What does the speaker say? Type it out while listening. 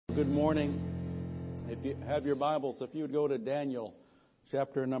good morning. If you have your Bibles, if you would go to Daniel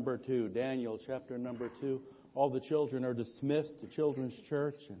chapter number 2. Daniel chapter number 2. All the children are dismissed to Children's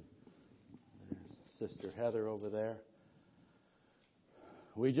Church. And there's Sister Heather over there.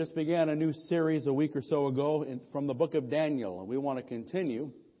 We just began a new series a week or so ago from the book of Daniel. And we want to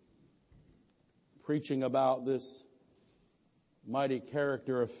continue preaching about this mighty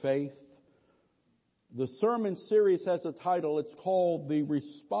character of faith. The sermon series has a title. It's called The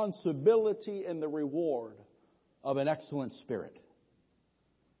Responsibility and the Reward of an Excellent Spirit.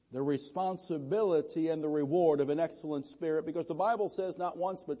 The responsibility and the reward of an excellent spirit. Because the Bible says not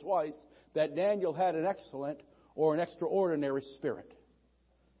once but twice that Daniel had an excellent or an extraordinary spirit.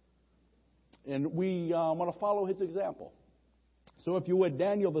 And we want to follow his example. So if you would,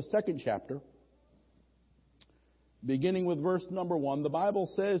 Daniel, the second chapter, beginning with verse number 1, the Bible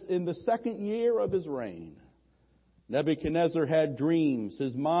says, in the second year of his reign, Nebuchadnezzar had dreams.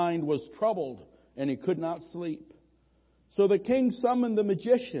 His mind was troubled, and he could not sleep. So the king summoned the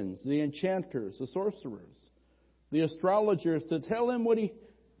magicians, the enchanters, the sorcerers, the astrologers to tell him what he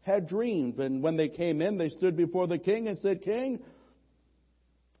had dreamed. And when they came in, they stood before the king and said, King,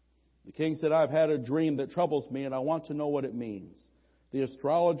 the king said, I've had a dream that troubles me, and I want to know what it means. The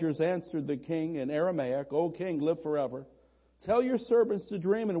astrologers answered the king in Aramaic, O king, live forever. Tell your servants to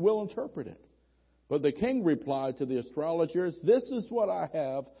dream and we'll interpret it. But the king replied to the astrologers, this is what I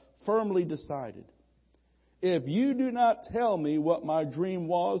have firmly decided. If you do not tell me what my dream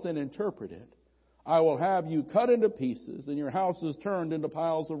was and interpret it, I will have you cut into pieces and your houses turned into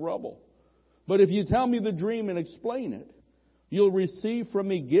piles of rubble. But if you tell me the dream and explain it, you'll receive from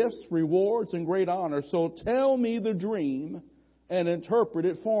me gifts, rewards, and great honor. So tell me the dream and interpret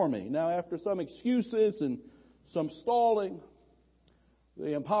it for me. Now, after some excuses and some stalling,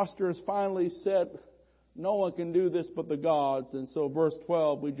 the impostors finally said, no one can do this but the gods. And so verse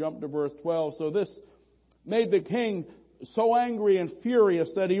 12, we jump to verse 12. So this made the king so angry and furious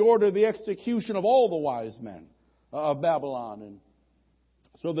that he ordered the execution of all the wise men of Babylon. And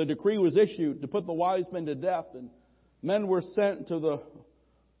so the decree was issued to put the wise men to death, and men were sent to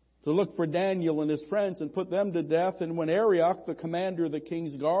look for Daniel and his friends and put them to death. And when Arioch, the commander of the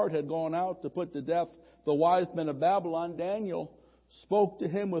king's guard, had gone out to put to death the wise men of Babylon, Daniel spoke to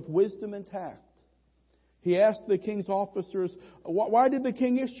him with wisdom and tact. He asked the king's officers, why did the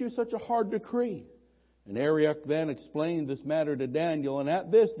king issue such a hard decree? And Arioch then explained this matter to Daniel. And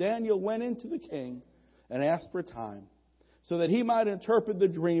at this, Daniel went into the king and asked for time so that he might interpret the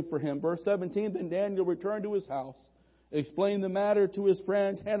dream for him. Verse 17, then Daniel returned to his house, explained the matter to his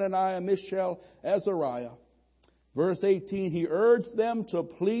friends Hananiah, Mishael, Azariah. Verse 18, he urged them to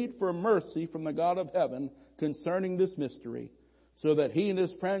plead for mercy from the God of heaven concerning this mystery, so that he and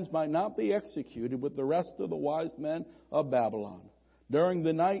his friends might not be executed with the rest of the wise men of Babylon. During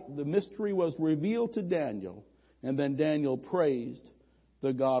the night, the mystery was revealed to Daniel, and then Daniel praised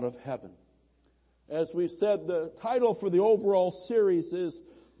the God of heaven. As we said, the title for the overall series is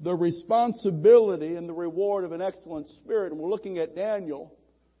The Responsibility and the Reward of an Excellent Spirit. And we're looking at Daniel,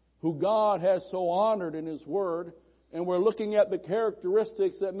 who God has so honored in His Word. And we're looking at the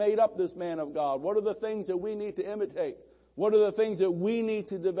characteristics that made up this man of God. What are the things that we need to imitate? What are the things that we need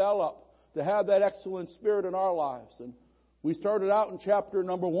to develop to have that excellent spirit in our lives? And we started out in chapter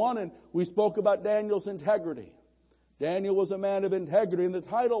number 1, and we spoke about Daniel's integrity. Daniel was a man of integrity, and the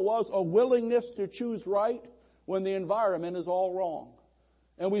title was A Willingness to Choose Right When the Environment is All Wrong.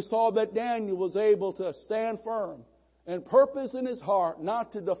 And we saw that Daniel was able to stand firm and purpose in his heart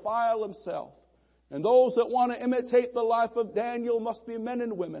not to defile himself. And those that want to imitate the life of Daniel must be men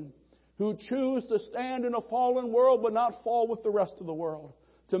and women who choose to stand in a fallen world but not fall with the rest of the world.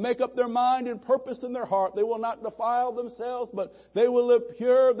 To make up their mind and purpose in their heart. They will not defile themselves, but they will live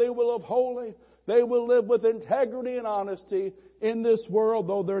pure, they will live holy. They will live with integrity and honesty in this world,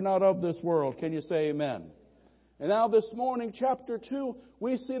 though they're not of this world. Can you say amen? And now this morning, chapter 2,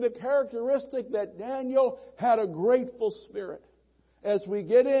 we see the characteristic that Daniel had a grateful spirit. As we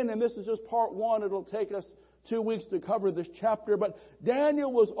get in, and this is just part 1, it'll take us 2 weeks to cover this chapter, but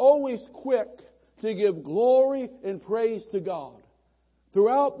Daniel was always quick to give glory and praise to God.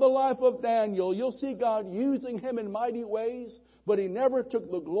 Throughout the life of Daniel, you'll see God using him in mighty ways, but he never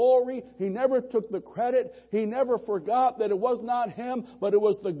took the glory, he never took the credit, he never forgot that it was not him, but it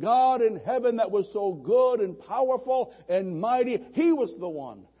was the God in heaven that was so good and powerful and mighty. He was the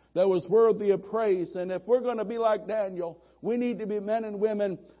one that was worthy of praise. And if we're going to be like Daniel, we need to be men and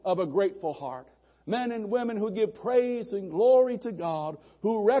women of a grateful heart. Men and women who give praise and glory to God,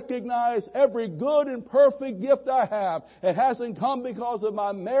 who recognize every good and perfect gift I have. It hasn't come because of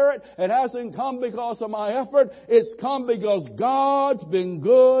my merit. It hasn't come because of my effort. It's come because God's been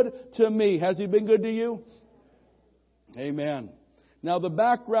good to me. Has He been good to you? Amen. Now the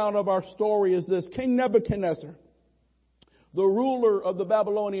background of our story is this. King Nebuchadnezzar, the ruler of the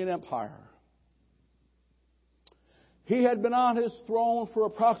Babylonian Empire, he had been on his throne for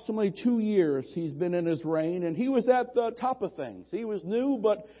approximately 2 years. He's been in his reign, and he was at the top of things. He was new,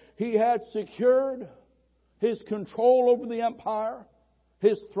 but he had secured his control over the empire.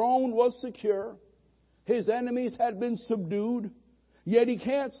 His throne was secure. His enemies had been subdued, yet he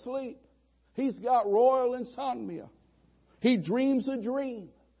can't sleep. He's got royal insomnia. He dreams a dream,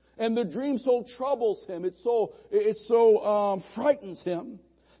 and the dream so troubles him, it so frightens him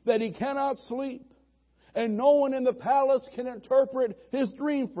that he cannot sleep. And no one in the palace can interpret his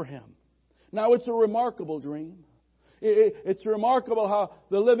dream for him. Now, it's a remarkable dream. It's remarkable how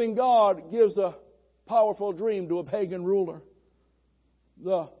the living God gives a powerful dream to a pagan ruler.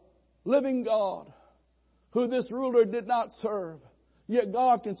 The living God, who this ruler did not serve. Yet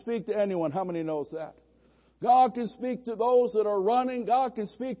God can speak to anyone. How many knows that? God can speak to those that are running. God can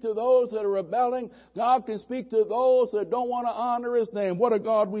speak to those that are rebelling. God can speak to those that don't want to honor His name. What a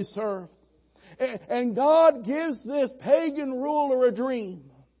God we serve. And God gives this pagan ruler a dream.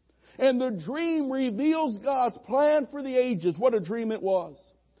 And the dream reveals God's plan for the ages. What a dream it was.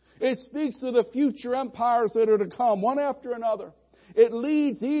 It speaks to the future empires that are to come, one after another. It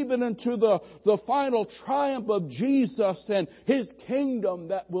leads even into the final triumph of Jesus and His kingdom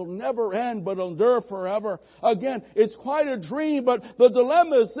that will never end but endure forever. Again, it's quite a dream, but the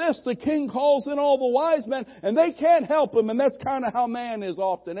dilemma is this. The king calls in all the wise men and they can't help him, and that's kind of how man is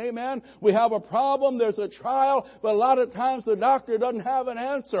often. Amen? We have a problem, there's a trial, but a lot of times the doctor doesn't have an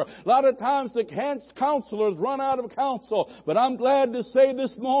answer. A lot of times the counselors run out of counsel. But I'm glad to say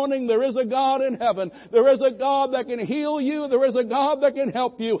this morning there is a God in heaven. There is a God that can heal you. There is a God that can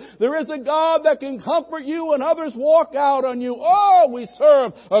help you. There is a God that can comfort you when others walk out on you. Oh, we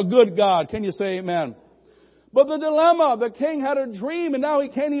serve a good God. Can you say amen? But the dilemma, the king had a dream and now he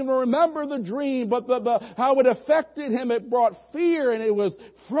can't even remember the dream, but how it affected him, it brought fear and it was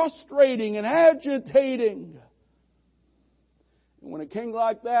frustrating and agitating. And when a king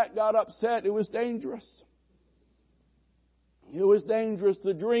like that got upset, it was dangerous. It was dangerous,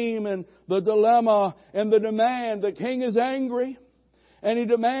 the dream and the dilemma and the demand. The king is angry. And he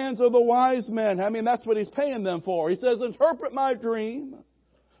demands of the wise men. I mean, that's what he's paying them for. He says, interpret my dream.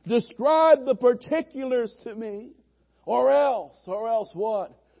 Describe the particulars to me. Or else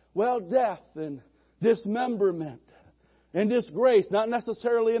what? Well, death and dismemberment and disgrace. Not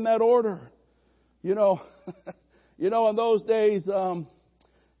necessarily in that order. In those days,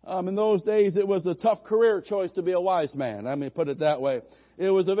 it was a tough career choice to be a wise man. I mean, put it that way. It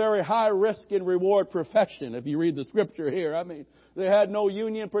was a very high risk and reward profession, if you read the scripture here. I mean, they had no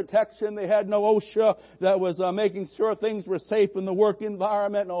union protection. They had no OSHA that was making sure things were safe in the work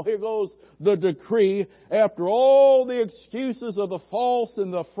environment. Oh, here goes the decree. After all the excuses of the false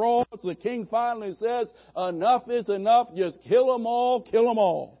and the frauds, the king finally says, enough is enough. Just kill them all. Kill them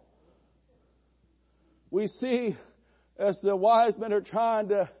all. We see, as the wise men are trying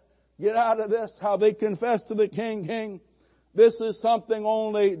to get out of this, how they confess to the king, this is something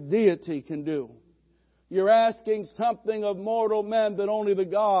only deity can do. You're asking something of mortal men that only the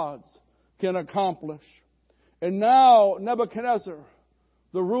gods can accomplish. And now Nebuchadnezzar,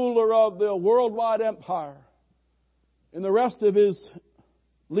 the ruler of the worldwide empire, and the rest of his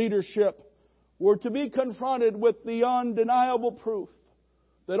leadership were to be confronted with the undeniable proof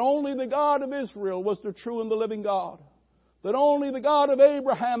that only the God of Israel was the true and the living God. That only the God of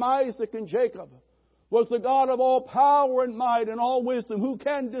Abraham, Isaac, and Jacob was the God of all power and might and all wisdom, who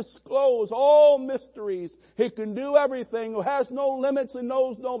can disclose all mysteries. He can do everything, who has no limits and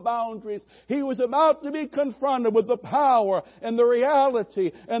knows no boundaries. He was about to be confronted with the power and the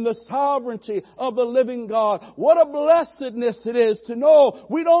reality and the sovereignty of the living God. What a blessedness it is to know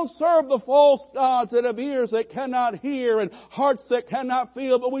we don't serve the false gods that have ears that cannot hear and hearts that cannot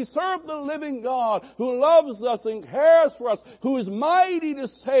feel, but we serve the living God who loves us and cares for us, who is mighty to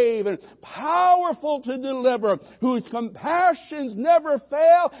save and powerful to deliver, whose compassions never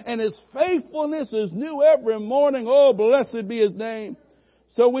fail and His faithfulness is new every morning. Oh, blessed be His name.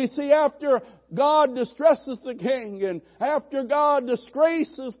 So we see after God distresses the king and after God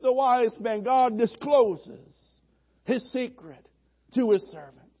disgraces the wise men, God discloses His secret to His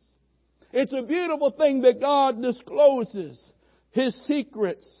servants. It's a beautiful thing that God discloses His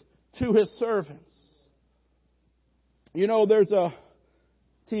secrets to His servants. There's a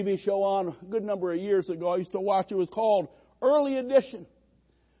TV show on a good number of years ago. I used to watch. It was called Early Edition.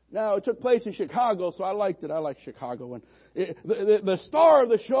 Now, it took place in Chicago, so I liked it. I like Chicago. And the star of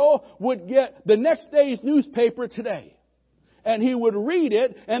the show would get the next day's newspaper today. And he would read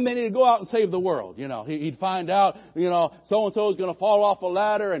it, and then he'd go out and save the world. He'd find out, so-and-so is going to fall off a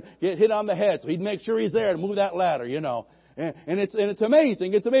ladder and get hit on the head. So he'd make sure he's there to move that ladder, And it's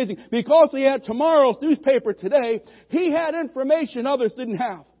amazing. It's amazing. Because he had tomorrow's newspaper today, he had information others didn't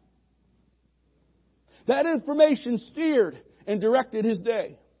have. That information steered and directed his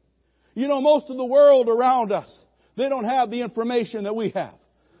day. Most of the world around us, they don't have the information that we have.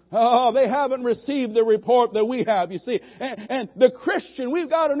 Oh, they haven't received the report that we have, you see. And the Christian, we've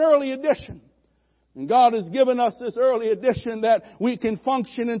got an early edition. And God has given us this early edition that we can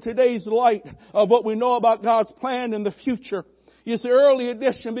function in today's light of what we know about God's plan in the future. You see, early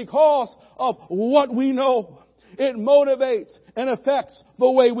edition because of what we know. It motivates and affects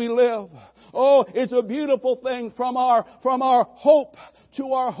the way we live. Oh, it's a beautiful thing from our hope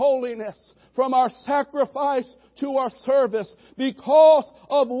to our holiness, from our sacrifice to our service. Because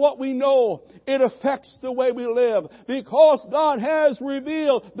of what we know, it affects the way we live. Because God has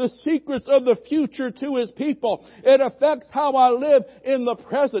revealed the secrets of the future to His people, it affects how I live in the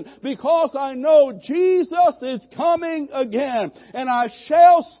present. Because I know Jesus is coming again, and I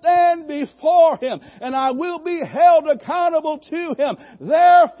shall stand before Him, and I will be held accountable to Him.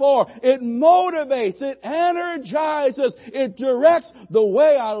 Therefore, it motivates, it energizes, it directs the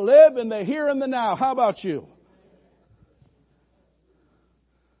way I live in the here and the now. How about you?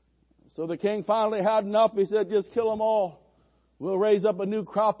 So the king finally had enough. He said, just kill them all. We'll raise up a new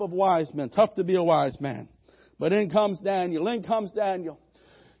crop of wise men. Tough to be a wise man. But in comes Daniel.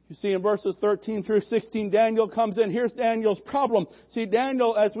 You see in verses 13 through 16, Daniel comes in. Here's Daniel's problem. See,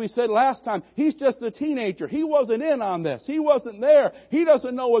 Daniel, as we said last time, he's just a teenager. He wasn't in on this. He wasn't there. He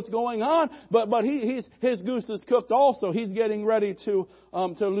doesn't know what's going on. But his goose is cooked also. He's getting ready to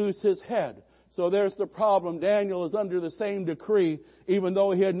lose his head. So there's the problem. Daniel is under the same decree, even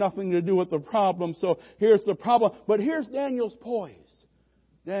though he had nothing to do with the problem. So here's the problem. But here's Daniel's poise.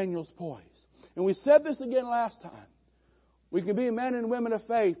 And we said this again last time. We can be men and women of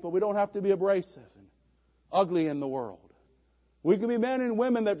faith, but we don't have to be abrasive and ugly in the world. We can be men and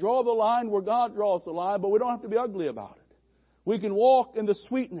women that draw the line where God draws the line, but we don't have to be ugly about it. We can walk in the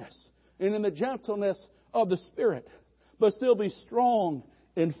sweetness and in the gentleness of the Spirit, but still be strong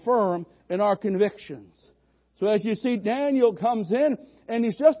and firm in our convictions. So as you see, Daniel comes in, and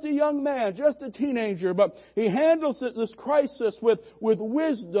he's just a young man, just a teenager, but he handles this crisis with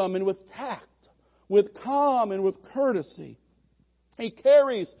wisdom and with tact, with calm and with courtesy. He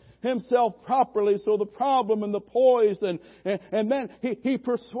carries himself properly, so the problem and the poise, and then he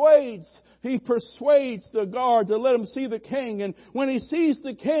persuades the guard to let him see the king. And when he sees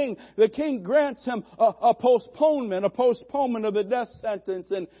the king grants him a postponement of the death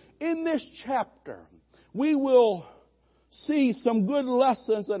sentence. And in this chapter, we will see some good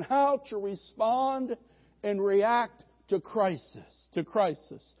lessons on how to respond and react to crisis.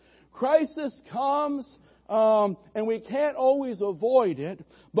 Crisis comes, and we can't always avoid it,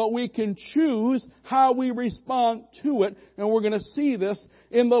 but we can choose how we respond to it. And we're going to see this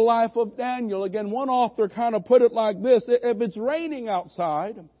in the life of Daniel. Again, one author kind of put it like this. If it's raining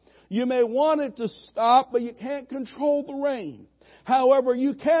outside, you may want it to stop, but you can't control the rain. However,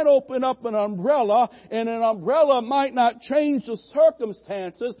 you can open up an umbrella, and an umbrella might not change the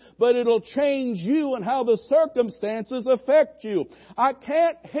circumstances, but it'll change you and how the circumstances affect you. I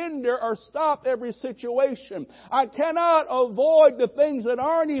can't hinder or stop every situation. I cannot avoid the things that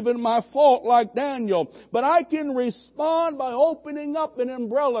aren't even my fault like Daniel. But I can respond by opening up an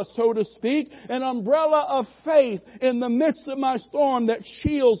umbrella, so to speak, an umbrella of faith in the midst of my storm that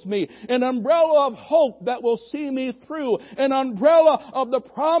shields me, an umbrella of hope that will see me through, an umbrella of the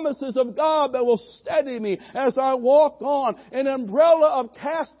promises of God that will steady me as I walk on, an umbrella of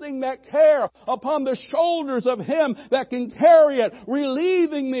casting that care upon the shoulders of Him that can carry it,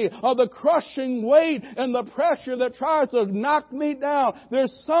 relieving me of the crushing weight and the pressure that tries to knock me down.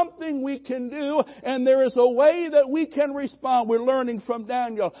 There's something we can do, and there is a way that we can respond. We're learning from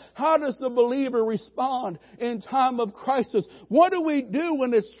Daniel. How does the believer respond in time of crisis? What do we do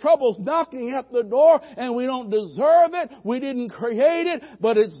when it's troubles knocking at the door and we don't deserve it? We didn't create it,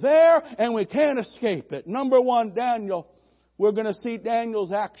 but it's there and we can't escape it. Number one, Daniel, we're going to see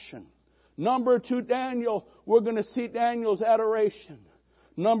Daniel's action. Number two, Daniel, we're going to see Daniel's adoration.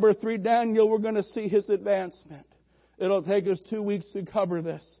 Number three, Daniel, we're going to see his advancement. It'll take us 2 weeks to cover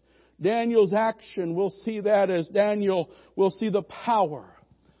this. Daniel's action, we'll see that as Daniel will see the power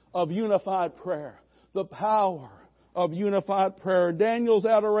of unified prayer. The power of unified prayer, Daniel's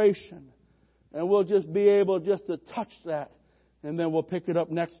adoration. And we'll just be able just to touch that, and then we'll pick it up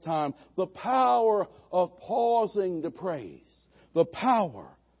next time. The power of pausing to praise. The power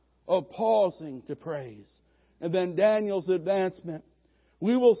of pausing to praise. And then Daniel's advancement.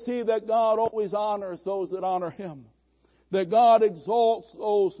 We will see that God always honors those that honor Him. That God exalts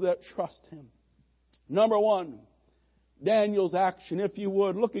those that trust Him. Number one, Daniel's action. If you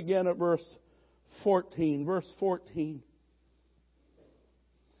would, look again at verse 14. Verse 14.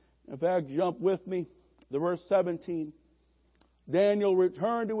 In fact, jump with me. The verse 17. Daniel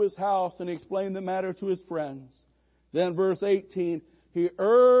returned to his house and explained the matter to his friends. Then verse 18. He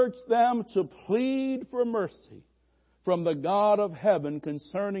urged them to plead for mercy from the God of heaven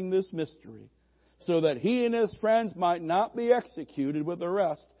concerning this mystery, so that he and his friends might not be executed with the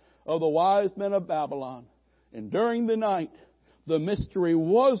rest of the wise men of Babylon. And during the night, the mystery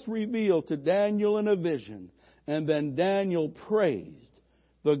was revealed to Daniel in a vision, and then Daniel praised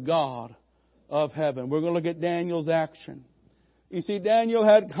the God of heaven. We're going to look at Daniel's action. You see, Daniel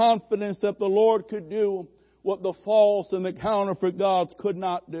had confidence that the Lord could do what the false and the counterfeit gods could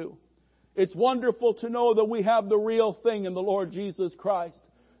not do. It's wonderful to know that we have the real thing in the Lord Jesus Christ.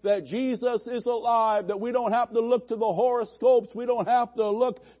 That Jesus is alive, that we don't have to look to the horoscopes, we don't have to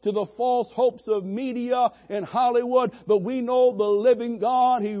look to the false hopes of media and Hollywood, but we know the living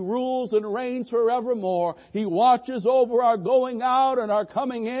God. He rules and reigns forevermore. He watches over our going out and our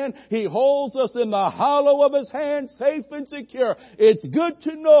coming in. He holds us in the hollow of His hand, safe and secure. It's good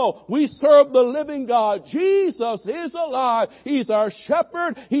to know we serve the living God. Jesus is alive. He's our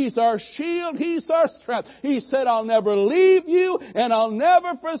shepherd. He's our shield. He's our strength. He said, I'll never leave you and I'll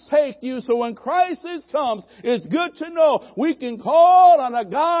never forsake you. So when crisis comes, it's good to know we can call on a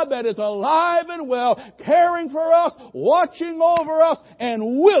God that is alive and well, caring for us, watching over us,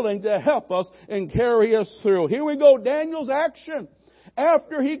 and willing to help us and carry us through. Here we go, Daniel's action.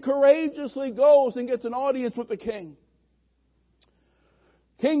 After he courageously goes and gets an audience with the king.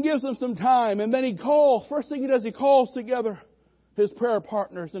 King gives him some time, and then he calls. First thing he does, he calls together his prayer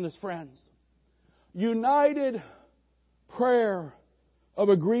partners and his friends. United prayer of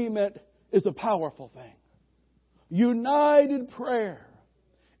agreement is a powerful thing. United prayer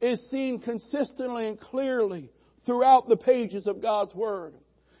is seen consistently and clearly throughout the pages of God's Word.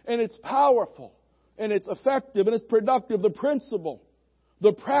 And it's powerful, and it's effective, and it's productive. The principle,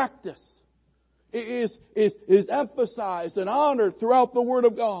 the practice is emphasized and honored throughout the Word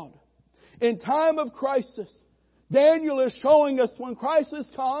of God. In time of crisis, Daniel is showing us when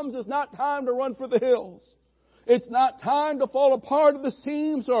crisis comes, it's not time to run for the hills. It's not time to fall apart at the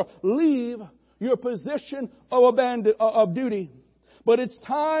seams or leave your position of duty. But it's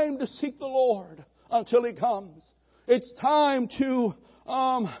time to seek the Lord until He comes. It's time to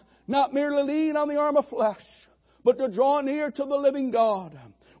not merely lean on the arm of flesh, but to draw near to the living God.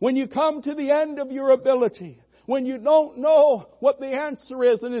 When you come to the end of your ability, when you don't know what the answer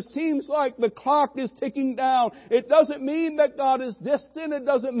is and it seems like the clock is ticking down, it doesn't mean that God is distant. It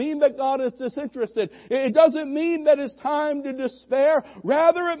doesn't mean that God is disinterested. It doesn't mean that it's time to despair.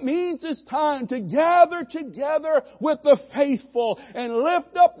 Rather, it means it's time to gather together with the faithful and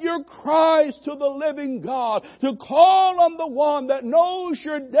lift up your cries to the living God, to call on the one that knows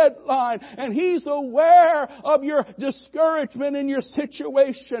your deadline and He's aware of your discouragement in your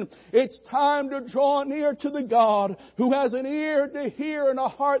situation. It's time to draw near to the God who has an ear to hear and a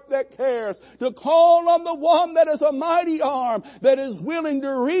heart that cares, to call on the one that has a mighty arm that is willing to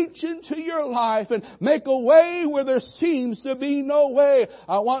reach into your life and make a way where there seems to be no way.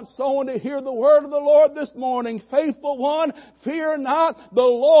 I want someone to hear the word of the Lord this morning. Faithful one, fear not, the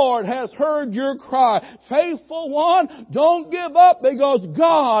Lord has heard your cry. Faithful one, don't give up because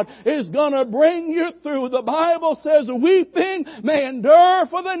God is going to bring you through. The Bible says weeping may endure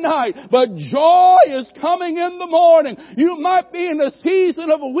for the night, but joy is coming in the morning. You might be in a season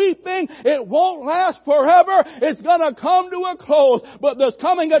of weeping. It won't last forever. It's going to come to a close. But there's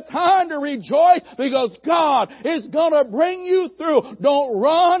coming a time to rejoice because God is going to bring you through. Don't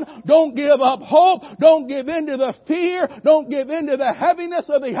run. Don't give up hope. Don't give in to the fear. Don't give in to the heaviness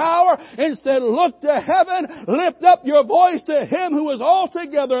of the hour. Instead, look to heaven. Lift up your voice to Him who is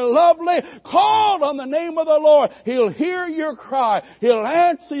altogether lovely. Call on the name of the Lord. He'll hear your cry. He'll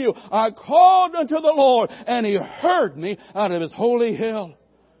answer you. I called unto the Lord, and He heard me out of His holy hill.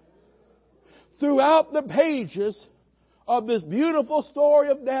 Throughout the pages of this beautiful story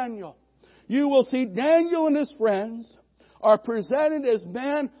of Daniel, you will see Daniel and his friends are presented as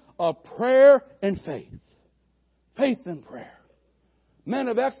men of prayer and faith. Faith and prayer. Men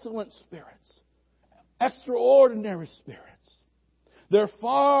of excellent spirits. Extraordinary spirits. They're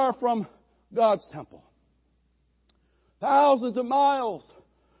far from God's temple. thousands of miles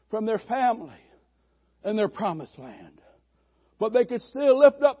from their family and their promised land. But they could still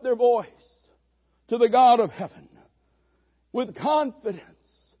lift up their voice to the God of heaven with confidence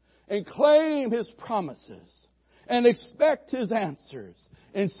and claim His promises and expect His answers.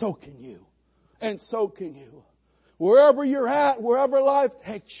 And so can you. And so can you. Wherever you're at, wherever life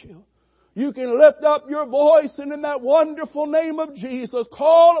takes you, you can lift up your voice and in that wonderful name of Jesus,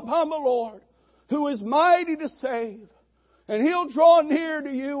 call upon the Lord who is mighty to save. And He'll draw near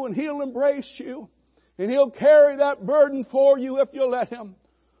to you and He'll embrace you. And He'll carry that burden for you if you'll let Him.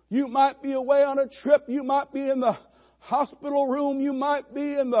 You might be away on a trip. You might be in the hospital room. You might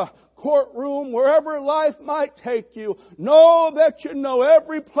be in the courtroom. Wherever life might take you. Know that you know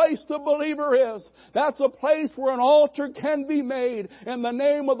every place the believer is. That's a place where an altar can be made. And the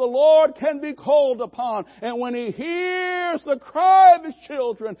name of the Lord can be called upon. And when He hears the cry of His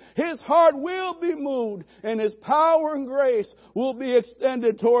children, His heart will be moved. And His power and grace will be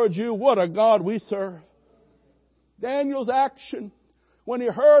extended towards you. What a God we serve. Daniel's action, when he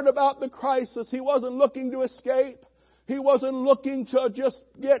heard about the crisis, he wasn't looking to escape. He wasn't looking to just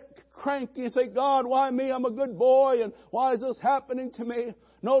get cranky and say, God, why me? I'm a good boy, and why is this happening to me?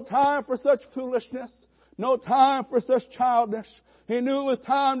 No time for such foolishness. No time for such childish. He knew it was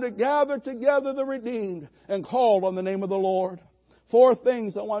time to gather together the redeemed and call on the name of the Lord. 4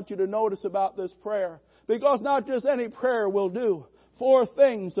 things I want you to notice about this prayer. Because not just any prayer will do. 4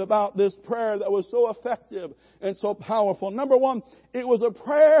 things about this prayer that was so effective and so powerful. Number 1, it was a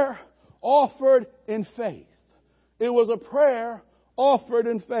prayer offered in faith. It was a prayer offered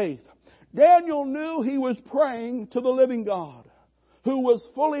in faith. Daniel knew he was praying to the living God, who was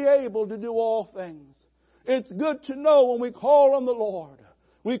fully able to do all things. It's good to know when we call on the Lord,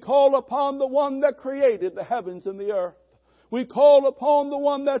 we call upon the one that created the heavens and the earth. We call upon the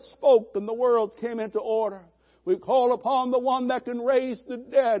one that spoke and the worlds came into order. We call upon the one that can raise the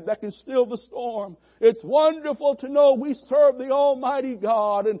dead, that can still the storm. It's wonderful to know we serve the Almighty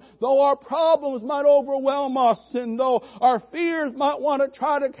God. And though our problems might overwhelm us, and though our fears might want to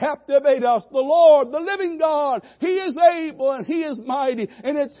try to captivate us, the Lord, the living God, He is able and He is mighty.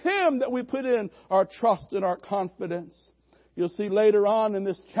 And it's Him that we put in our trust and our confidence. You'll see later on in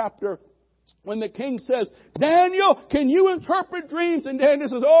this chapter, when the king says, Daniel, can you interpret dreams? And Daniel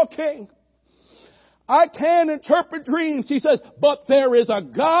says, oh, king, I can interpret dreams. He says, but there is a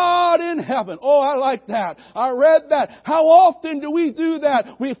God in heaven. Oh, I like that. I read that. How often do we do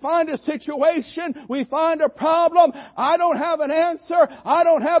that? We find a situation. We find a problem. I don't have an answer. I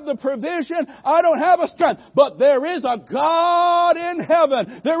don't have the provision. I don't have a strength. But there is a God in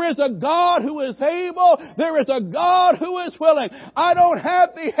heaven. There is a God who is able. There is a God who is willing. I don't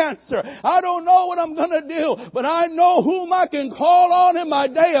have the answer. I don't know what I'm going to do. But I know whom I can call on in my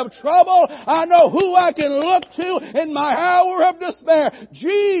day of trouble. I know who I can look to in my hour of despair.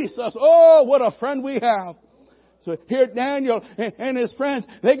 Jesus. Oh, what a friend we have. So here Daniel and his friends,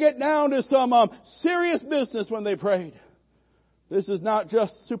 they get down to some serious business when they prayed. This is not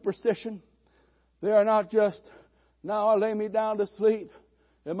just superstition. They are not just, now I'll lay me down to sleep.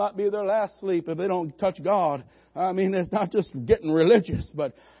 It might be their last sleep if they don't touch God. I mean, it's not just getting religious,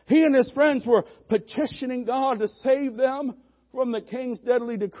 but he and his friends were petitioning God to save them from the king's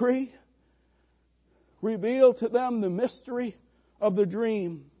deadly decree. Revealed to them the mystery of the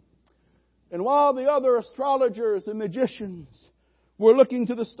dream. And while the other astrologers and magicians were looking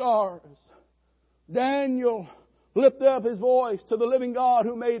to the stars, Daniel lifted up his voice to the living God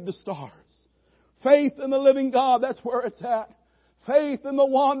who made the stars. Faith in the living God, that's where it's at. Faith in the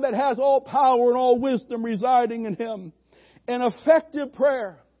one that has all power and all wisdom residing in Him. An effective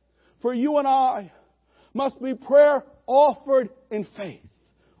prayer for you and I must be prayer offered in faith.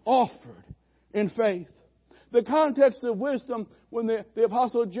 Offered in faith. The context of wisdom, when the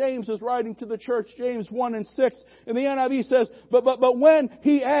Apostle James is writing to the church, James 1 and 6, in the NIV says, but when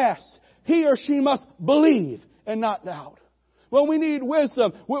he asks, he or she must believe and not doubt. When we need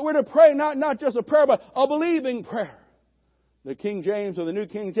wisdom, we're to pray not just a prayer, but a believing prayer. The King James or the New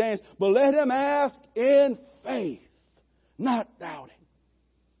King James, but let him ask in faith, not doubting.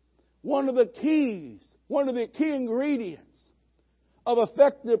 One of the key ingredients of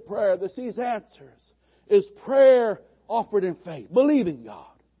effective prayer that sees answers is prayer offered in faith. Believing God.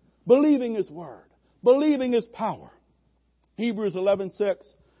 Believing His Word. Believing His power. Hebrews 11:6.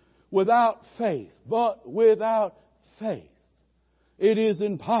 Without faith, it is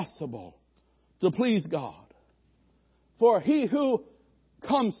impossible to please God. For he who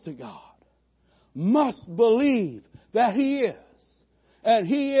comes to God must believe that He is. And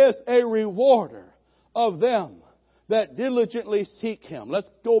He is a rewarder of them that diligently seek Him. Let's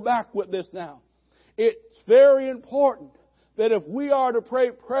go back with this now. It's very important that if we are to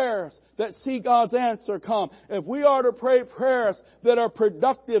pray prayers that see God's answer come, if we are to pray prayers that are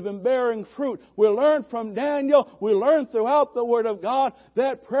productive and bearing fruit, we learn from Daniel, we learn throughout the Word of God,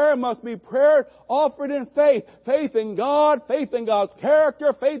 that prayer must be prayer offered in faith. Faith in God, faith in God's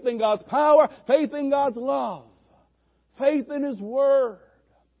character, faith in God's power, faith in God's love, faith in His Word.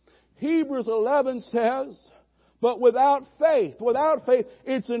 Hebrews 11 says, but without faith,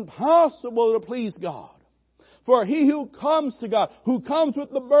 it's impossible to please God. For he who comes to God, who comes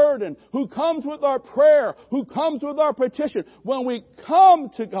with the burden, who comes with our prayer, who comes with our petition, when we come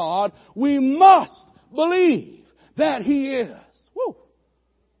to God, we must believe that He is. Woo.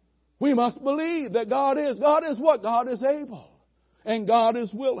 We must believe that God is. God is what? God is able. And God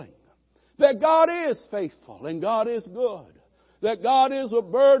is willing. That God is faithful and God is good. That God is a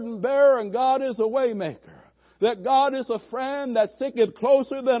burden bearer and God is a way maker. That God is a friend that sticketh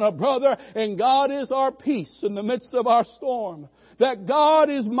closer than a brother, and God is our peace in the midst of our storm. That God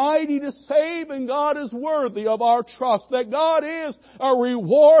is mighty to save, and God is worthy of our trust. That God is a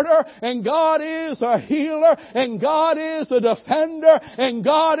rewarder, and God is a healer, and God is a defender, and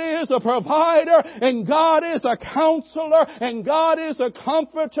God is a provider, and God is a counselor, and God is a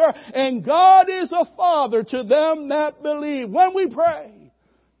comforter, and God is a father to them that believe. When we pray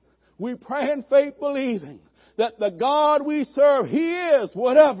in faith believing that the God we serve, He is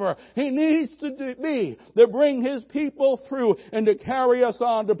whatever He needs to be to bring His people through and to carry us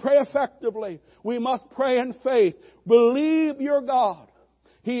on. To pray effectively, we must pray in faith. Believe your God.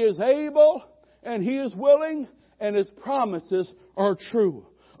 He is able and He is willing and His promises are true.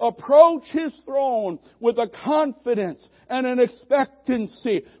 Approach His throne with a confidence and an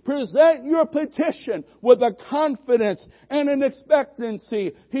expectancy. Present your petition with a confidence and an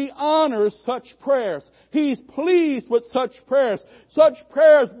expectancy. He honors such prayers. He's pleased with such prayers. Such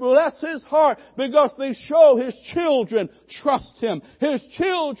prayers bless His heart because they show His children trust Him. His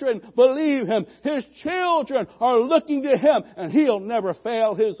children believe Him. His children are looking to Him, and He'll never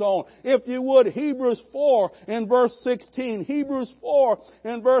fail His own. If you would, Hebrews 4 and verse 16. Hebrews 4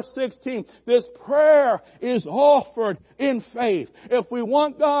 and verse 16. This prayer is offered in faith. If we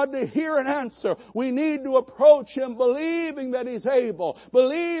want God to hear an answer, we need to approach Him believing that He's able,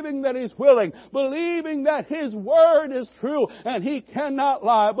 believing that He's willing, believing that His Word is true and He cannot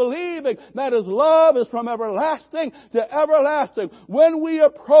lie, believing that His love is from everlasting to everlasting. When we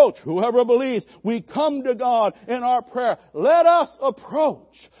approach, whoever believes, we come to God in our prayer. Let us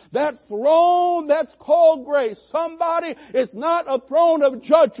approach that throne that's called grace. Somebody, it's not a throne of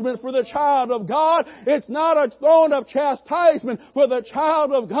judgment for the child of God. It's not a throne of chastisement for the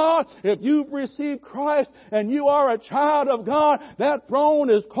child of God. If you've received Christ and you are a child of God, that throne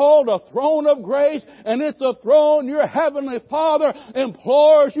is called a throne of grace, and it's a throne your Heavenly Father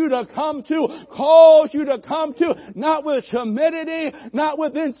implores you to come to, calls you to come to, not with timidity, not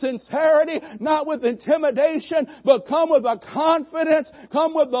with insincerity, not with intimidation, but come with a confidence,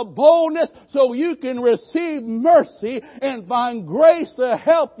 come with a boldness so you can receive mercy and find grace to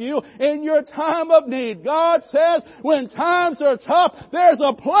help you in your time of need. God says when times are tough, there's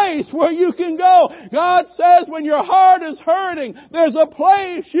a place where you can go. God says when your heart is hurting, there's a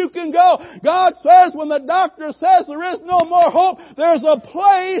place you can go. God says when the doctor says there is no more hope, there's a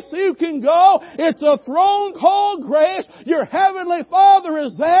place you can go. It's a throne called grace. Your Heavenly Father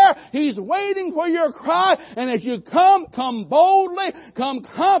is there. He's waiting for your cry. And as you come boldly, come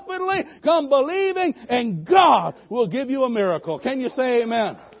confidently, come believing, and God will give you a miracle. Can you say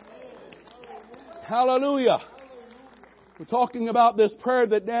amen? Hallelujah. We're talking about this prayer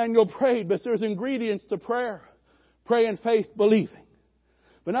that Daniel prayed, but there's ingredients to prayer. Pray in faith, believing.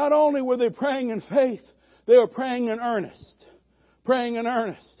 But not only were they praying in faith, they were praying in earnest. Praying in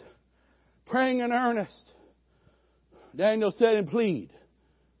earnest. Praying in earnest. Daniel said, and plead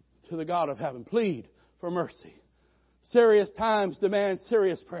to the God of heaven. Plead for mercy. Serious times demand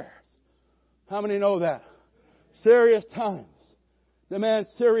serious prayers. How many know that? Serious times demand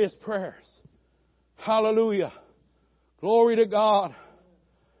serious prayers. Hallelujah. Glory to God.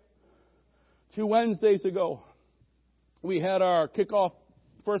 2 Wednesdays ago, we had our kickoff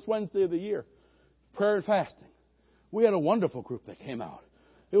first Wednesday of the year. Prayer and fasting. We had a wonderful group that came out.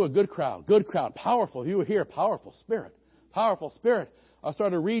 It was a good crowd, powerful. You were here, powerful spirit. I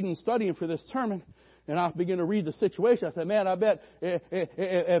started reading and studying for this sermon, and I began to read the situation. I said, man, I bet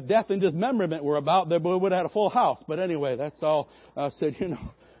if death and dismemberment were about, we would have had a full house. But anyway, that's all. I said,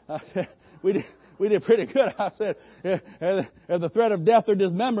 we did pretty good. I said, if the threat of death or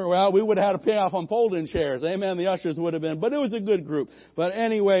dismemberment were out, we would have had to pay off on folding chairs. Amen. The ushers would have been. But it was a good group. But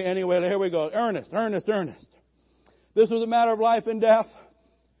anyway, here we go. Earnest. This was a matter of life and death.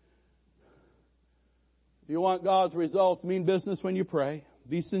 If you want God's results, mean business when you pray.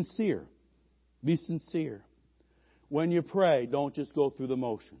 Be sincere. Be sincere. When you pray, don't just go through the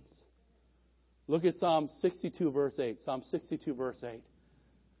motions. Look at Psalm 62, verse 8. Psalm 62, verse 8.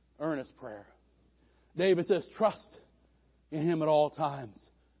 Earnest prayer. David says, trust in Him at all times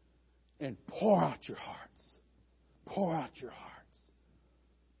and pour out your hearts. Pour out your hearts.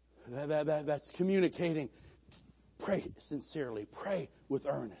 That's communicating. Pray sincerely. Pray with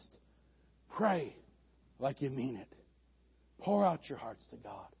earnest. Pray like you mean it. Pour out your hearts to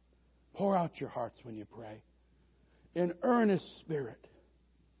God. Pour out your hearts when you pray. An earnest spirit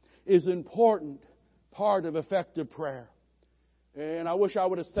is an important part of effective prayer. And I wish I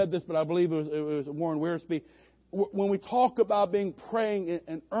would have said this, but I believe it was Warren Wiersbe. When we talk about praying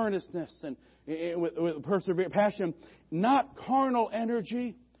in earnestness and with perseverance, passion, not carnal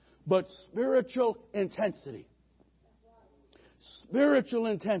energy, but spiritual intensity. Spiritual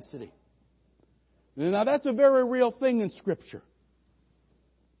intensity. Now that's a very real thing in Scripture.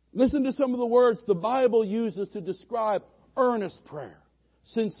 Listen to some of the words the Bible uses to describe earnest prayer,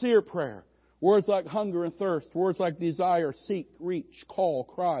 sincere prayer. Words like hunger and thirst, words like desire, seek, reach, call,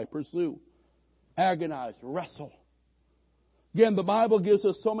 cry, pursue, agonize, wrestle. Again, the Bible gives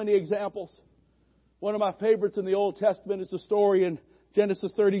us so many examples. One of my favorites in the Old Testament is the story in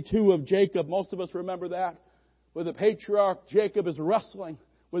Genesis 32 of Jacob. Most of us remember that, where the patriarch Jacob is wrestling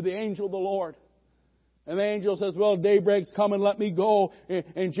with the angel of the Lord. And the angel says, well, daybreak's come and let me go.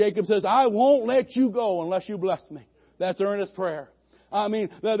 And Jacob says, I won't let you go unless you bless me. That's earnest prayer. I mean,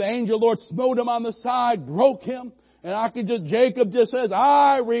 the angel Lord smote him on the side, broke him. And Jacob just says,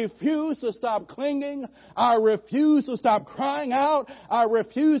 I refuse to stop clinging. I refuse to stop crying out. I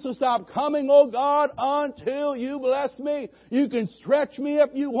refuse to stop coming, oh God, until you bless me. You can stretch me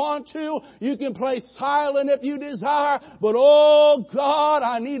if you want to. You can play silent if you desire. But oh God,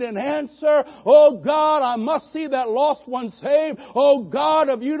 I need an answer. Oh God, I must see that lost one saved. Oh God,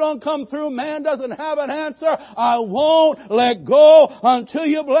 if you don't come through, man doesn't have an answer. I won't let go until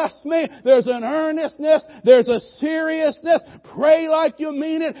you bless me. There's an earnestness. There's a seriousness. Pray like you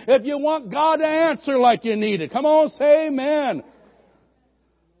mean it if you want God to answer like you need it. Come on, say amen.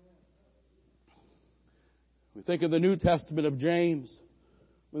 We think of the New Testament of James.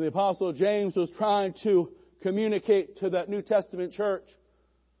 When the Apostle James was trying to communicate to that New Testament church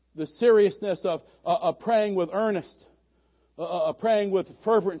the seriousness of praying with earnest, praying with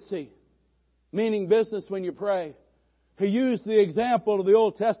fervency, meaning business when you pray. He used the example of the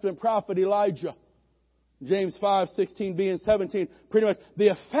Old Testament prophet Elijah. James 5:16b and 17, pretty much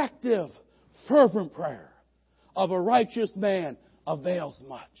the effective, fervent prayer of a righteous man avails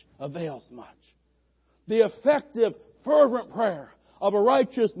much. Avails much. The effective, fervent prayer of a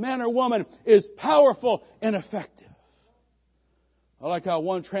righteous man or woman is powerful and effective. I like how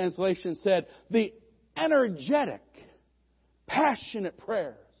one translation said, the energetic, passionate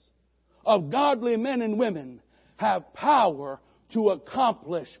prayers of godly men and women have power to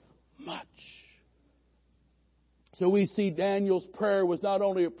accomplish much. So we see Daniel's prayer was not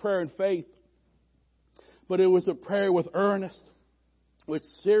only a prayer in faith, but it was a prayer with earnest, with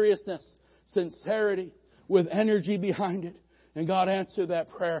seriousness, sincerity, with energy behind it. And God answered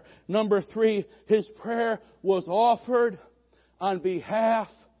that prayer. Number 3, his prayer was offered on behalf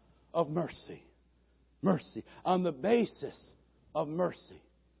of mercy. Mercy. On the basis of mercy.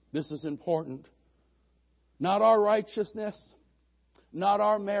 This is important. Not our righteousness, not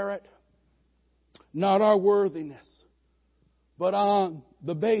our merit, not our worthiness, but on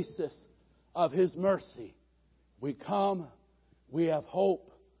the basis of His mercy. We come, we have hope,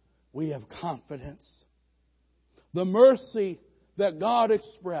 we have confidence. The mercy that God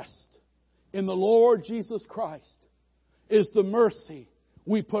expressed in the Lord Jesus Christ is the mercy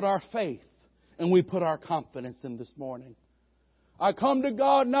we put our faith and we put our confidence in this morning. I come to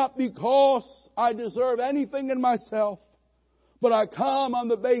God not because I deserve anything in myself, but I come on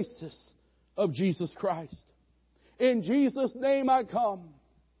the basis of Jesus Christ. In Jesus' name I come.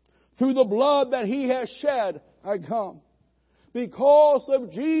 Through the blood that He has shed, I come. Because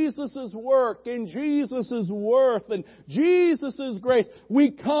of Jesus' work and Jesus' worth and Jesus' grace,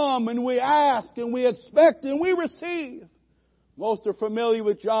 we come and we ask and we expect and we receive. Most are familiar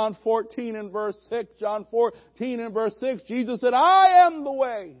with John 14 and verse 6. John 14 and verse 6, Jesus said, I am the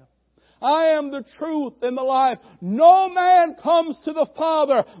way. I am the truth and the life. No man comes to the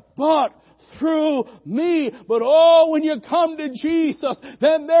Father but through me. But when you come to Jesus,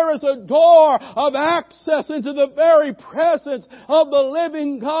 then there is a door of access into the very presence of the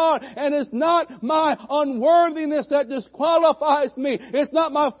living God. And it's not my unworthiness that disqualifies me. It's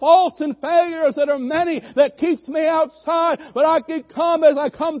not my faults and failures that are many that keeps me outside. But I can come as I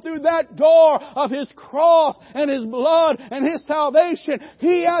come through that door of His cross and His blood and His salvation.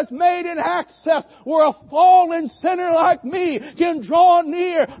 He has made an access where a fallen sinner like me can draw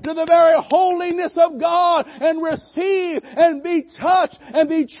near to the very holiness of God and receive and be touched and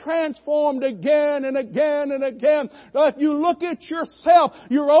be transformed again and again and again. If you look at yourself,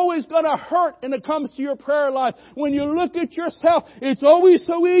 you're always going to hurt when it comes to your prayer life. When you look at yourself, it's always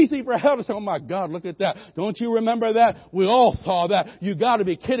so easy for hell to say, oh my God, look at that. Don't you remember that? We all saw that. You got to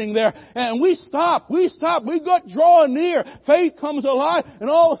be kidding there. And we stop. We got drawing near. Faith comes alive and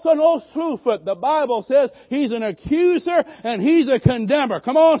all of a sudden, old Slewfoot, the Bible says he's an accuser and he's a condemner.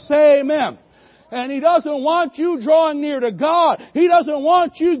 Come on, say amen. And He doesn't want you drawing near to God. He doesn't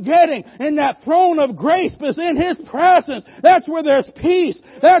want you getting in that throne of grace, but in His presence. That's where there's peace.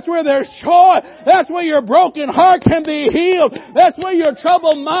 That's where there's joy. That's where your broken heart can be healed. That's where your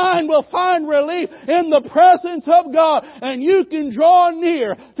troubled mind will find relief in the presence of God. And you can draw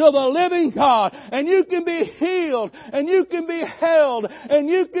near to the living God. And you can be healed. And you can be held. And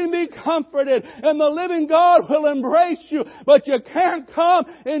you can be comforted. And the living God will embrace you. But you can't come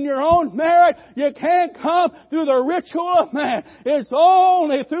in your own merit. You can't come through the ritual of man. It's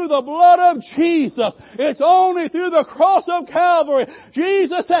only through the blood of Jesus. It's only through the cross of Calvary.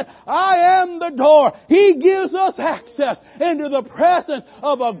 Jesus said, I am the door. He gives us access into the presence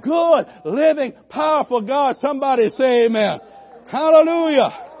of a good, living, powerful God. Somebody say amen. Hallelujah.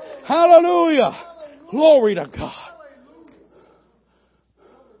 Hallelujah. Glory to God.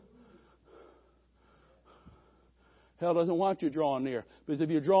 Hell doesn't want you drawing near. Because if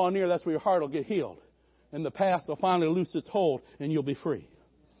you draw near, that's where your heart will get healed. And the past will finally loose its hold and you'll be free.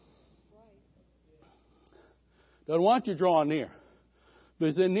 Doesn't want you drawing near.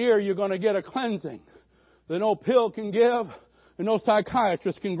 Because in near, you're going to get a cleansing that no pill can give and no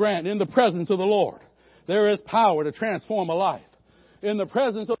psychiatrist can grant. In the presence of the Lord, there is power to transform a life. In the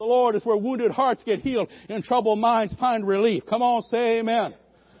presence of the Lord is where wounded hearts get healed and troubled minds find relief. Come on, say amen.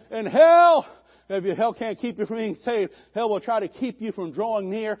 And hell can't keep you from being saved, hell will try to keep you from drawing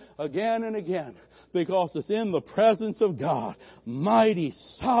near again and again. Because it's in the presence of God. Mighty,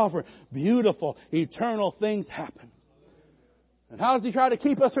 sovereign, beautiful, eternal things happen. And how does He try to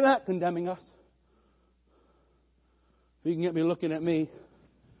keep us from that? Condemning us. If He can get me looking at me,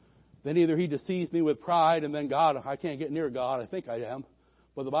 then either He deceives me with pride and then God, I can't get near God. I think I am.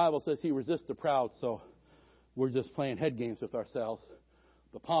 But the Bible says He resists the proud, so we're just playing head games with ourselves.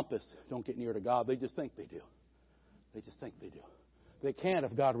 The pompous don't get near to God. They just think they do. They just think they do. They can't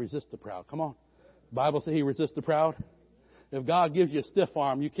if God resists the proud. Come on. The Bible says He resists the proud. If God gives you a stiff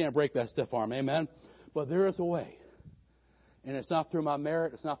arm, you can't break that stiff arm. Amen? But there is a way. And it's not through my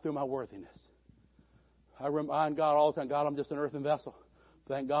merit. It's not through my worthiness. I remind God all the time, God, I'm just an earthen vessel.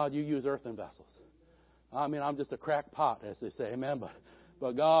 Thank God you use earthen vessels. I mean, I'm just a cracked pot, as they say. Amen?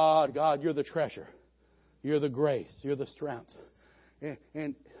 But God, you're the treasure. You're the grace. You're the strength.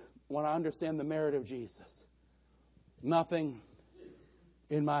 And when I understand the merit of Jesus, nothing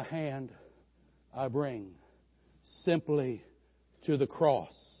in my hand I bring. Simply to the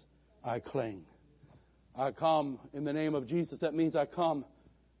cross I cling. I come in the name of Jesus. That means I come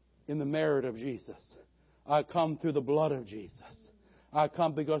in the merit of Jesus. I come through the blood of Jesus. I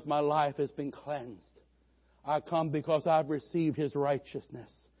come because my life has been cleansed. I come because I've received His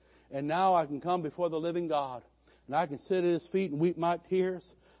righteousness. And now I can come before the living God. And I can sit at His feet and weep my tears.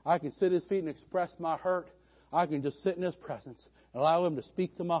 I can sit at His feet and express my hurt. I can just sit in His presence and allow Him to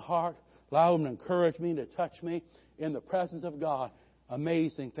speak to my heart. Allow Him to encourage me, to touch me. In the presence of God,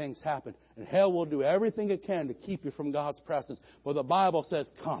 amazing things happen. And hell will do everything it can to keep you from God's presence. But the Bible says,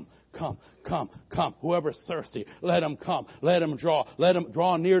 come, come, come, come. Whoever's thirsty, let him come. Let him draw. Let him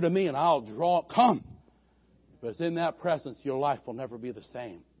draw near to me and I'll draw. Come. Because in that presence, your life will never be the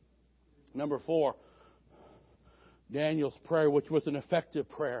same. Number 4. Daniel's prayer, which was an effective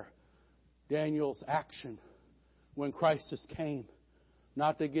prayer. Daniel's action when crisis came.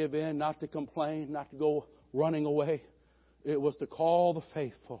 Not to give in, not to complain, not to go running away. It was to call the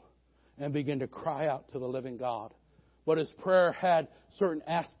faithful and begin to cry out to the living God. But his prayer had certain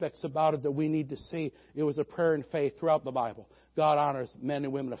aspects about it that we need to see. It was a prayer in faith throughout the Bible. God honors men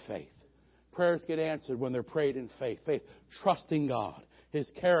and women of faith. Prayers get answered when they're prayed in faith. Faith, trusting God. His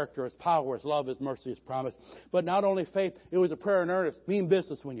character, His power, His love, His mercy, His promise. But not only faith, it was a prayer in earnest. Mean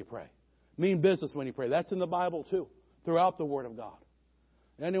business when you pray. Mean business when you pray. That's in the Bible too. Throughout the Word of God.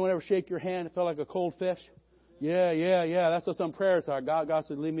 Anyone ever shake your hand and feel like a cold fish? Yeah. That's what some prayers are. God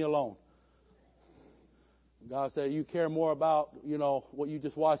said, leave me alone. God said, you care more about, what you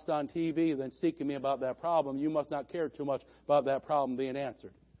just watched on TV than seeking me about that problem. You must not care too much about that problem being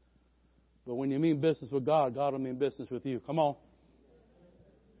answered. But when you mean business with God, God will mean business with you. Come on.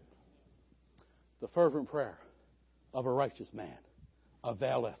 The fervent prayer of a righteous man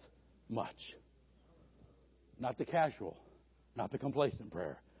availeth much. Not the casual, not the complacent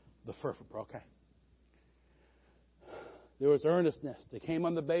prayer, the fervent prayer. Okay. There was earnestness that came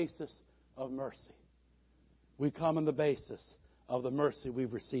on the basis of mercy. We come on the basis of the mercy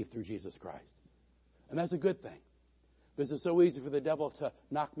we've received through Jesus Christ. And that's a good thing. Because it's so easy for the devil to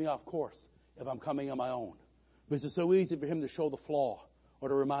knock me off course if I'm coming on my own. Because it's so easy for him to show the flaw or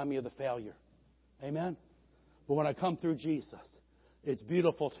to remind me of the failure. Amen? But when I come through Jesus, it's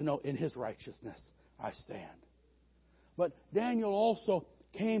beautiful to know in His righteousness I stand. But Daniel also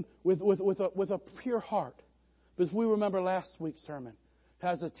came with a pure heart. Because we remember last week's sermon,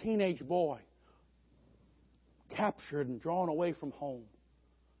 as a teenage boy, captured and drawn away from home,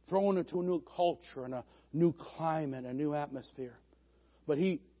 thrown into a new culture and a new climate, a new atmosphere. But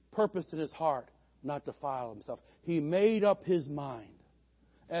he purposed in his heart not to defile himself. He made up his mind.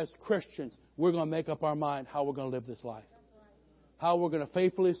 As Christians, we're going to make up our mind how we're going to live this life. How we're going to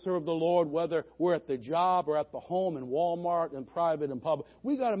faithfully serve the Lord, whether we're at the job or at the home, in Walmart, in private and public.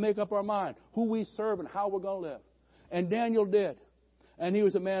 We got to make up our mind who we serve and how we're going to live. And Daniel did. And he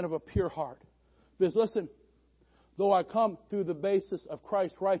was a man of a pure heart. Because listen, though I come through the basis of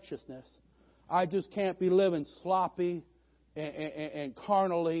Christ's righteousness, I just can't be living sloppy and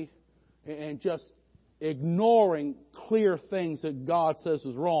carnally and just ignoring clear things that God says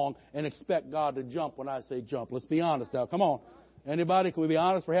is wrong and expect God to jump when I say jump. Let's be honest now. Come on. Anybody? Can we be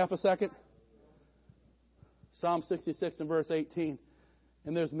honest for half a second? Psalm 66 and verse 18.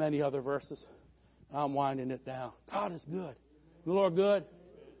 And there's many other verses. I'm winding it down. God is good. The Lord good.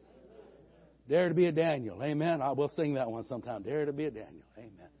 Dare to be a Daniel. Amen. I will sing that one sometime. Dare to be a Daniel.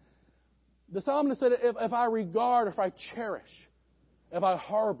 Amen. The psalmist said, if I regard, if I cherish, if I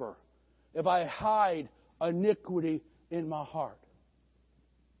harbor, if I hide iniquity in my heart.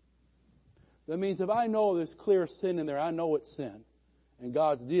 That means if I know there's clear sin in there, I know it's sin, and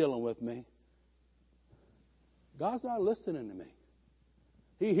God's dealing with me, God's not listening to me.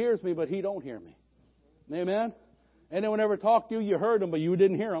 He hears me, but He don't hear me. Amen? Anyone ever talked to you? You heard Him, but you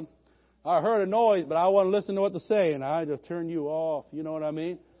didn't hear Him. I heard a noise, but I wasn't listening to what to say, and I just turned you off. You know what I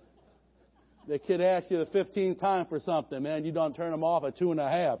mean? The kid asks you the 15th time for something, man. You don't turn them off at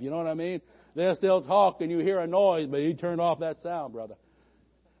 2.5. You know what I mean? They're still talking. You hear a noise, but you turned off that sound, brother.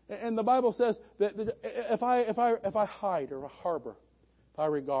 And the Bible says that if I hide or harbor, if I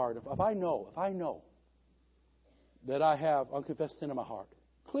regard, if I know that I have unconfessed sin in my heart,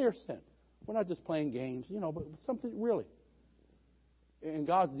 clear sin. We're not just playing games, but something really. And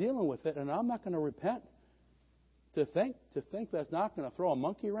God's dealing with it, and I'm not going to repent to think that's not going to throw a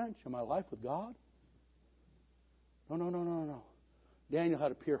monkey wrench in my life with God. No. Daniel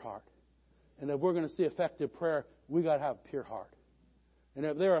had a pure heart. And if we're going to see effective prayer, we got to have a pure heart. And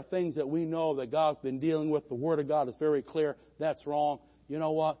if there are things that we know that God's been dealing with, the Word of God is very clear, that's wrong. You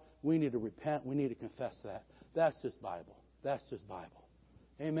know what? We need to repent. We need to confess that. That's just Bible. That's just Bible.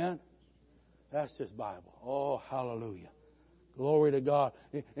 Amen? That's just Bible. Oh, hallelujah. Glory to God.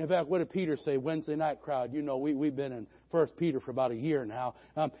 In fact, what did Peter say? Wednesday night crowd, we've been in 1 Peter for about a year now.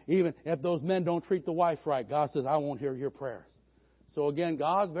 Even if those men don't treat the wife right, God says, I won't hear your prayers. So again,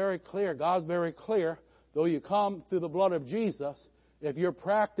 God's very clear. God's very clear. Though you come through the blood of Jesus, if your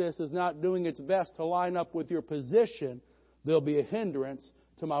practice is not doing its best to line up with your position, there'll be a hindrance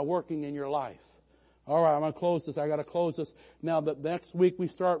to my working in your life. All right, I'm going to close this. I got to close this. Now, the next week we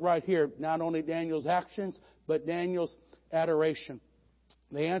start right here. Not only Daniel's actions, but Daniel's adoration.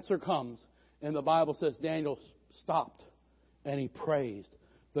 The answer comes, and the Bible says Daniel stopped and he praised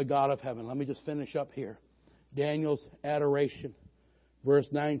the God of heaven. Let me just finish up here. Daniel's adoration. Verse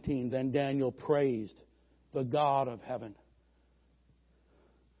 19, then Daniel praised the God of heaven.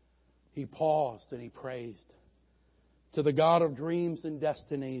 He paused and he praised. To the God of dreams and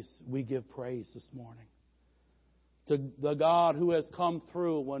destinies, we give praise this morning. To the God who has come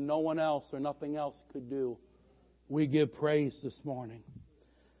through when no one else or nothing else could do, we give praise this morning.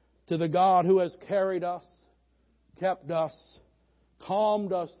 To the God who has carried us, kept us,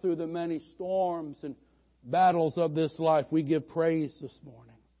 calmed us through the many storms and battles of this life, we give praise this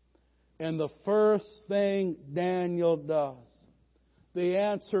morning. And the first thing Daniel does, the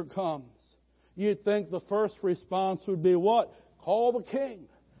answer comes. You'd think the first response would be what? Call the king.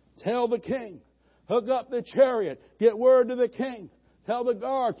 Tell the king. Hook up the chariot. Get word to the king. Tell the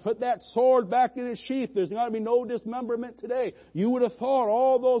guards, put that sword back in its sheath. There's going to be no dismemberment today. You would have thought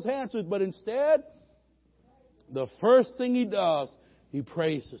all those answers, but instead, the first thing he does, he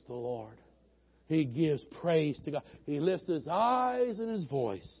praises the Lord. He gives praise to God. He lifts his eyes and his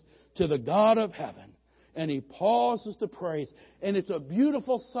voice to the God of heaven. And he pauses to praise. And it's a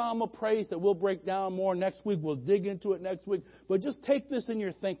beautiful psalm of praise that we'll break down more next week. We'll dig into it next week. But just take this in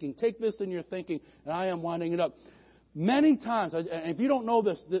your thinking. Take this in your thinking. And I am winding it up. Many times, and if you don't know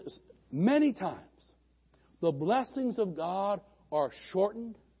this, many times, the blessings of God are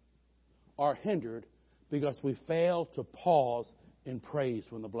shortened, are hindered, because we fail to pause in praise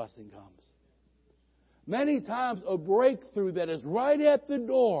when the blessing comes. Many times a breakthrough that is right at the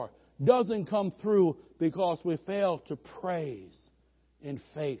door doesn't come through because we fail to praise in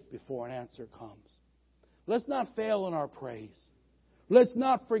faith before an answer comes. Let's not fail in our praise. Let's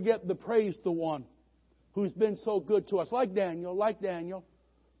not forget to praise the one who's been so good to us. Like Daniel.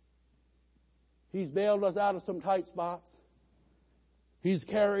 He's bailed us out of some tight spots. He's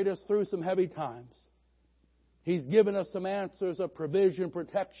carried us through some heavy times. He's given us some answers of provision,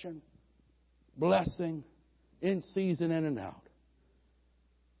 protection, blessing, in season in and out.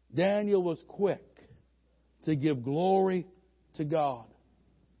 Daniel was quick to give glory to God,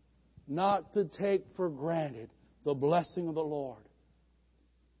 not to take for granted the blessing of the Lord.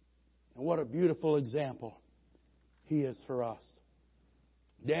 And what a beautiful example he is for us.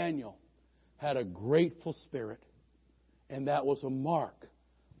 Daniel had a grateful spirit, and that was a mark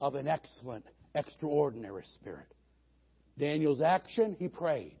of an excellent, extraordinary spirit. Daniel's action, he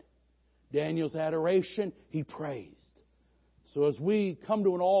prayed. Daniel's adoration, he praised. So as we come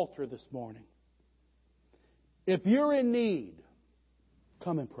to an altar this morning, if you're in need,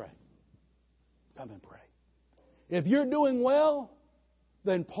 come and pray. Come and pray. If you're doing well,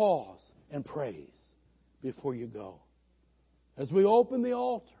 then pause and praise before you go. As we open the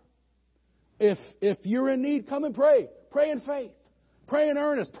altar, if you're in need, come and pray. Pray in faith. Pray in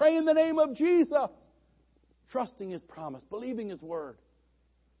earnest. Pray in the name of Jesus. Trusting His promise. Believing His word.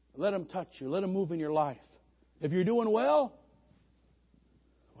 Let Him touch you. Let Him move in your life. If you're doing well,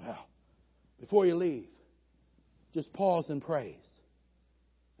 before you leave, just pause and praise.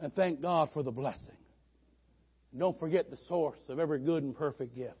 And thank God for the blessing. Don't forget the source of every good and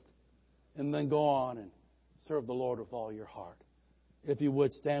perfect gift. And then go on and serve the Lord with all your heart. If you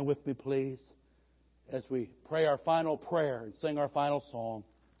would, stand with me, please, as we pray our final prayer and sing our final song.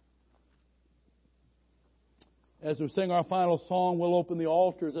 As we sing our final song, we'll open the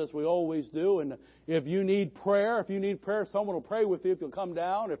altars as we always do. And if you need prayer, someone will pray with you if you'll come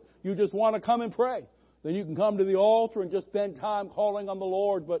down. If you just want to come and pray, then you can come to the altar and just spend time calling on the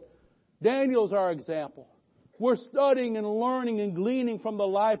Lord. But Daniel's our example. We're studying and learning and gleaning from the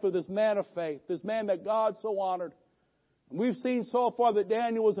life of this man of faith, this man that God so honored. And we've seen so far that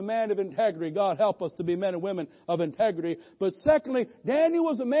Daniel was a man of integrity. God help us to be men and women of integrity. But secondly, Daniel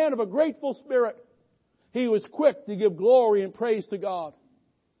was a man of a grateful spirit. He was quick to give glory and praise to God.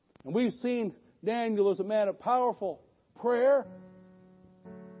 And we've seen Daniel as a man of powerful prayer,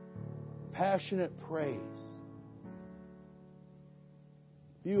 passionate praise.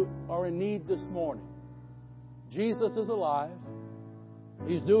 If you are in need this morning, Jesus is alive.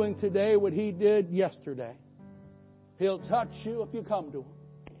 He's doing today what He did yesterday. He'll touch you if you come to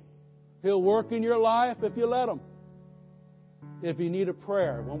Him. He'll work in your life if you let Him. If you need a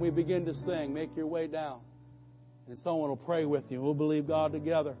prayer, when we begin to sing, make your way down. And someone will pray with you. We'll believe God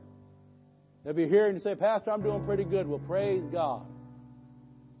together. If you're here and you say, Pastor, I'm doing pretty good, well, praise God.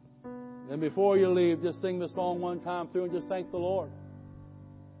 Then before you leave, just sing the song one time through and just thank the Lord.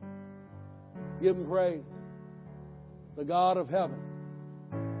 Give Him praise. The God of heaven,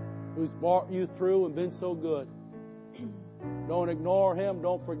 who's brought you through and been so good. Don't ignore Him.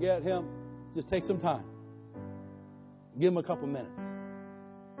 Don't forget Him. Just take some time. Give Him a couple minutes.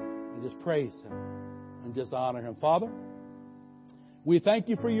 And just praise Him. And just honor Him. Father, we thank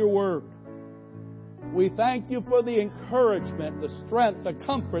You for Your Word. We thank You for the encouragement, the strength, the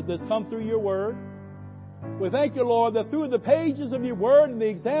comfort that's come through Your Word. We thank You, Lord, that through the pages of Your Word and the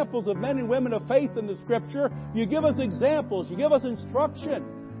examples of men and women of faith in the Scripture, You give us examples, You give us instruction,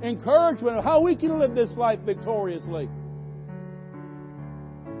 encouragement of how we can live this life victoriously.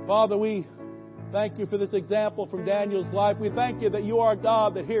 Father, we thank You for this example from Daniel's life. We thank You that You are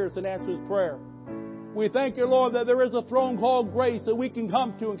God that hears and answers prayer. We thank You, Lord, that there is a throne called grace that we can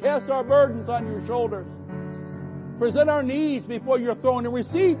come to and cast our burdens on Your shoulders. Present our needs before Your throne and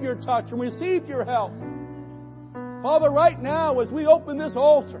receive Your touch and receive Your help. Father, right now as we open this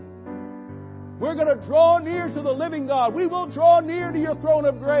altar, we're going to draw near to the living God. We will draw near to Your throne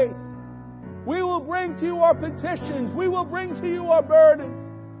of grace. We will bring to you our petitions. We will bring to you our burdens.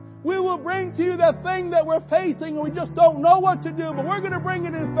 We will bring to you that thing that we're facing and we just don't know what to do, but we're going to bring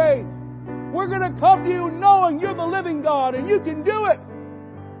it in faith. We're going to come to you knowing you're the living God and you can do it.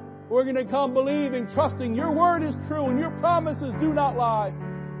 We're going to come believing, trusting your word is true and your promises do not lie.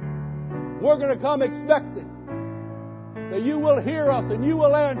 We're going to come expecting that you will hear us and you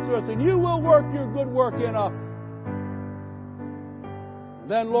will answer us and you will work your good work in us.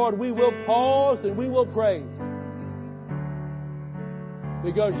 And then, Lord, we will pause and we will praise.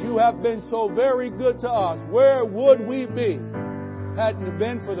 Because you have been so very good to us. Where would we be hadn't it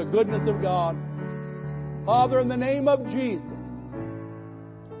been for the goodness of God? Father, in the name of Jesus,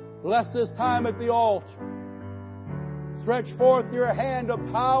 bless this time at the altar. Stretch forth your hand of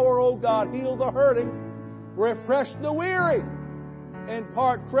power, O God. Heal the hurting. Refresh the weary.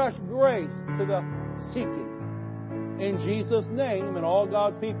 Impart fresh grace to the seeking. In Jesus' name, and all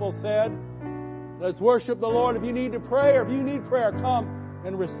God's people said, let's worship the Lord. If you need to pray or if you need prayer, come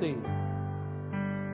and receive.